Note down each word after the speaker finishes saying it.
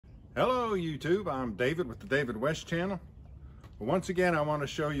Hello YouTube, I'm David with the David West channel. Well, once again I want to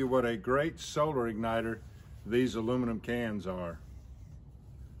show you what a great solar igniter these aluminum cans are.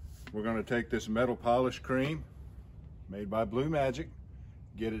 We're going to take this metal polish cream made by Blue Magic,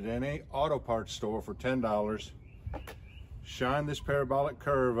 get it in a auto parts store for $10, shine this parabolic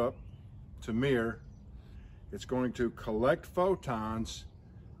curve up to mirror. It's going to collect photons,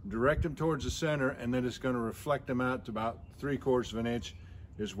 direct them towards the center, and then it's going to reflect them out to about 3/4 of an inch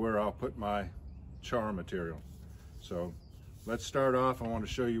is where I'll put my char material. So let's start off. I want to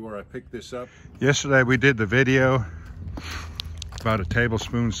show you where I picked this up. Yesterday we did the video about a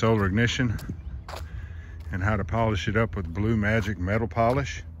tablespoon solar ignition and how to polish it up with Blue Magic metal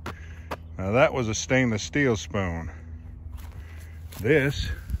polish. Now that was a stainless steel spoon. This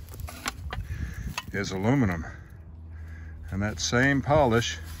is aluminum, and that same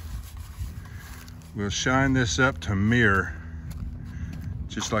polish will shine this up to mirror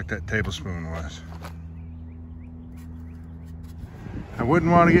just like that tablespoon was. I wouldn't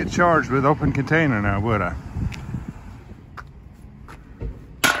want to get charged with open container now, would I?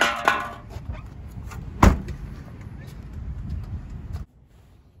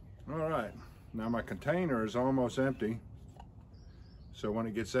 All right, now my container is almost empty. So when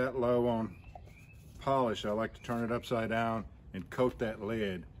it gets that low on polish, I like to turn it upside down and coat that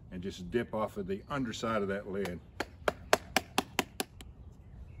lid and just dip off of the underside of that lid.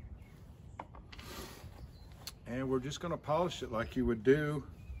 And we're just going to polish it like you would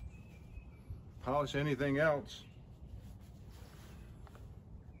polish anything else.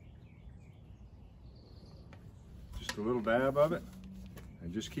 Just a little dab of it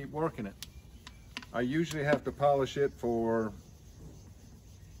and just keep working it. I usually have to polish it for,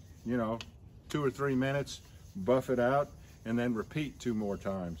 2 or 3 minutes, buff it out, and then repeat 2 more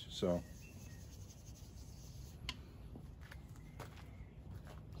times. So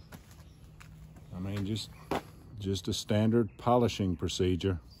I mean, just a standard polishing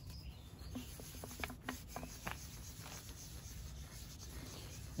procedure.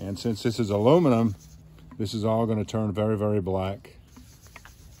 And since this is aluminum, this is all going to turn very, very black.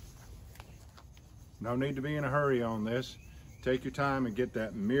 No need to be in a hurry on this. Take your time and get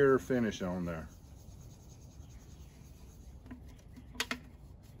that mirror finish on there.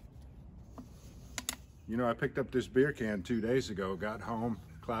 I picked up this beer can 2 days ago, got home,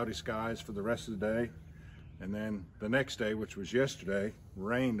 cloudy skies for the rest of the day. And then the next day, which was yesterday,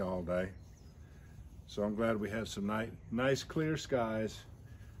 rained all day. So I'm glad we had some nice clear skies,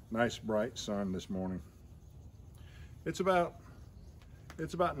 nice bright sun this morning. It's about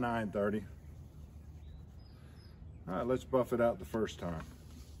 9:30. All right, let's buff it out the first time.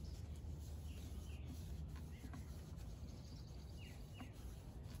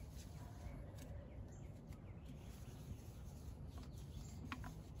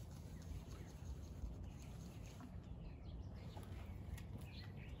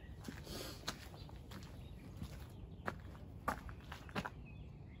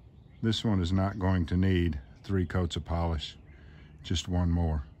 This one is not going to need 3 coats of polish, just 1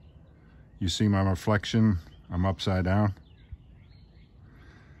 more. You see my reflection? I'm upside down.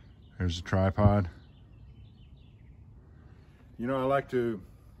 There's the tripod. I like to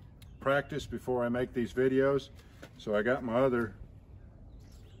practice before I make these videos, so I got my other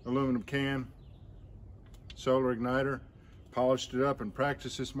aluminum can solar igniter, polished it up and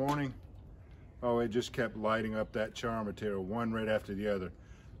practiced this morning. Oh, it just kept lighting up that char material, one right after the other.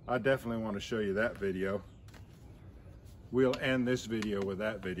 I definitely want to show you that video. We'll end this video with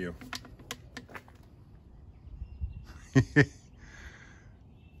that video.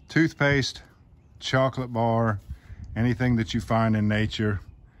 Toothpaste, chocolate bar, anything that you find in nature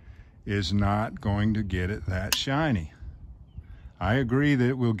is not going to get it that shiny. I agree that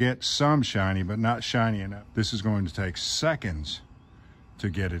it will get some shiny, but not shiny enough. This is going to take seconds to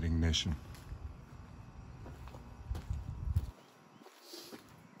get it ignition.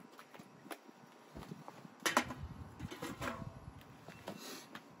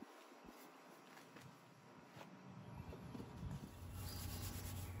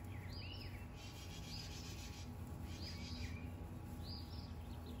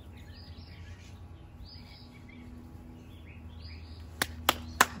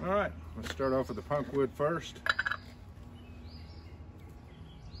 All right, let's start off with the punk wood first.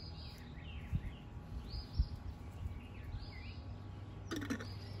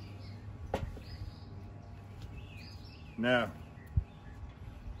 Now,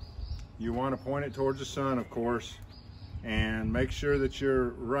 you want to point it towards the sun, of course, and make sure that you're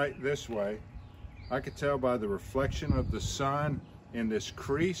right this way. I could tell by the reflection of the sun in this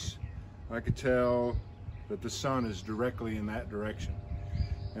crease, I could tell that the sun is directly in that direction.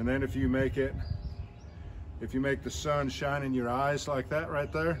 And then if you make the sun shine in your eyes like that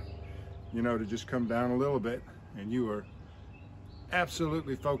right there, you know, to just come down a little bit, and you are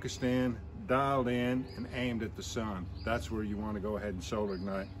absolutely focused in, dialed in, and aimed at the sun. That's where you want to go ahead and solar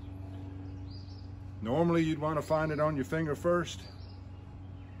ignite. Normally you'd want to find it on your finger first.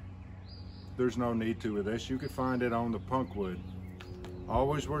 There's no need to with this. You could find it on the punk wood.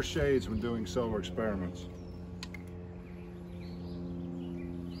 Always wear shades when doing solar experiments.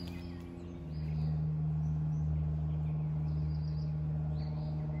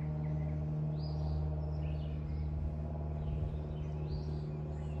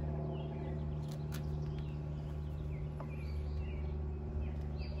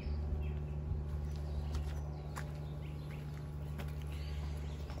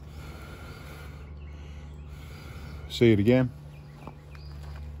 See it again.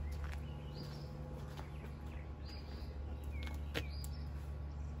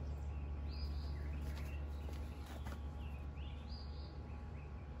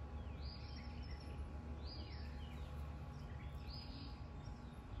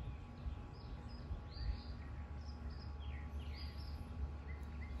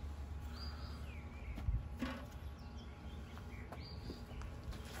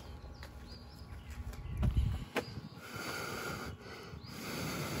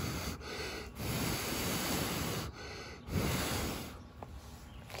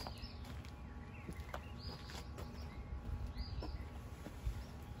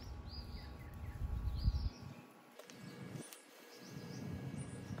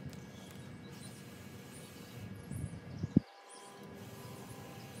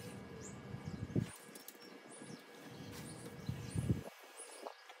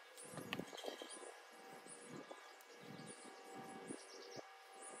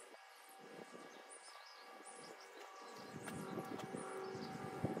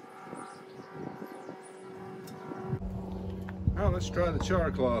 Now let's try the char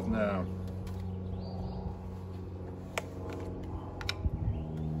cloth now.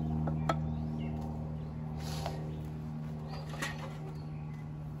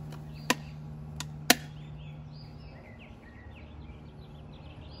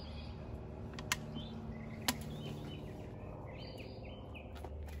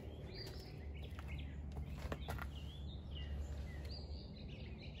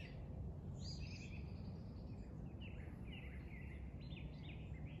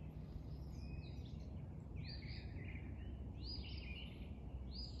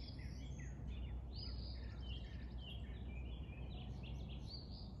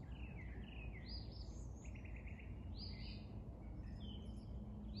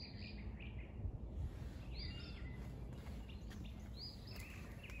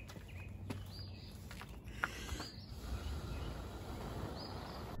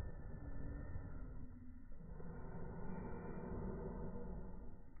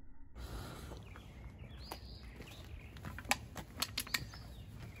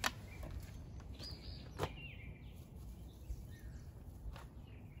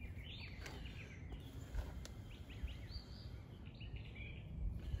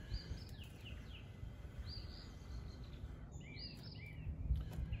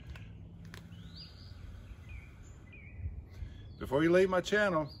 Before you leave my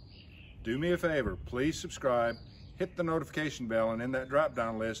channel, do me a favor, please subscribe, hit the notification bell, and in that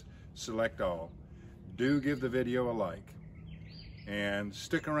drop-down list, select all. Do give the video a like. And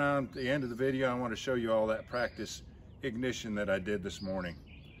stick around at the end of the video. I want to show you all that practice ignition that I did this morning.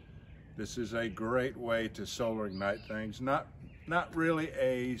 This is a great way to solar ignite things. Not really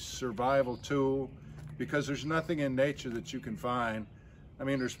a survival tool, because there's nothing in nature that you can find. I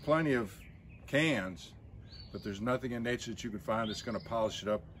mean, there's plenty of cans, but there's nothing in nature that you can find that's going to polish it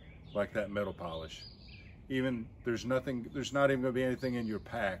up like that metal polish. There's not even going to be anything in your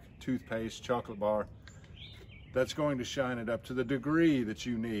pack, toothpaste, chocolate bar, that's going to shine it up to the degree that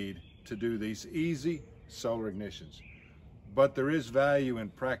you need to do these easy solar ignitions. But there is value in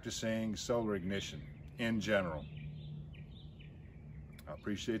practicing solar ignition in general. I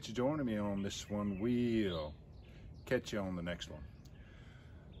appreciate you joining me on this one. We'll catch you on the next one.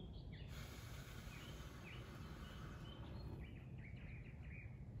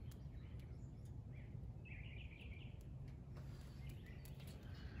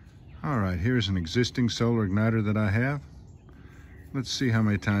 All right, here's an existing solar igniter that I have. Let's see how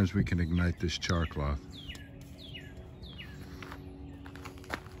many times we can ignite this char cloth.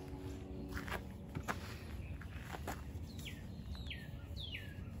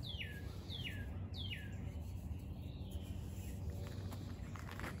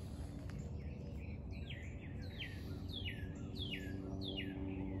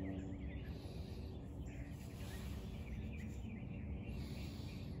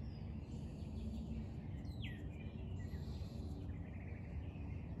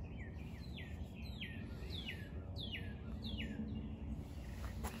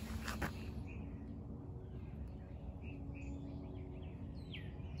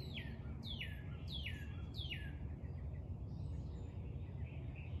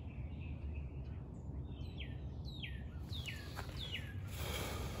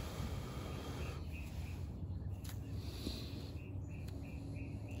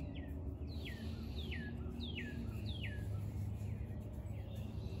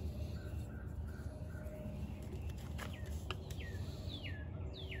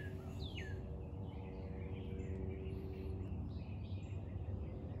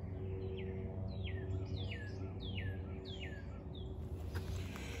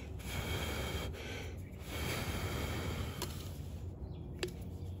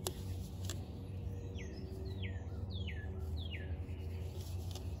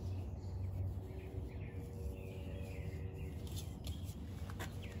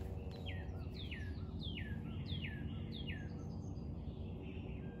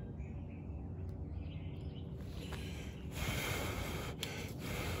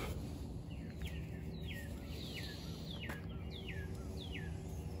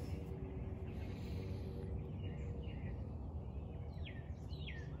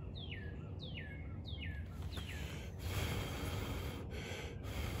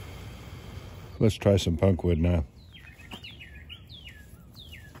 Let's try some punkwood now.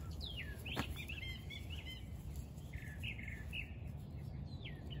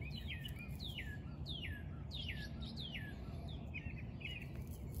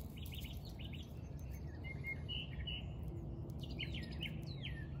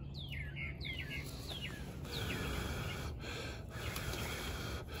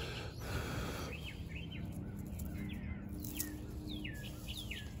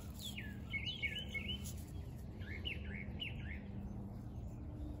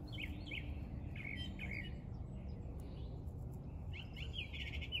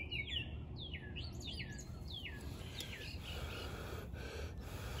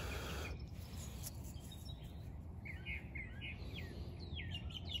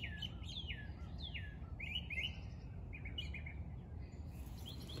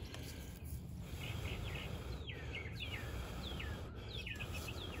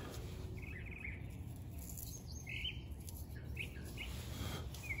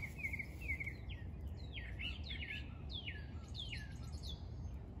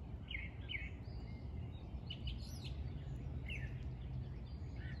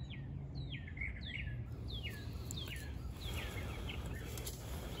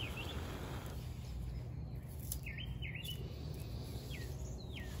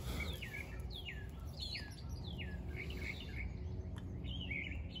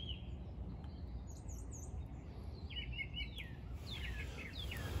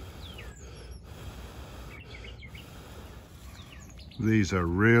 These are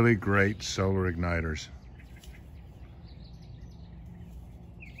really great solar igniters.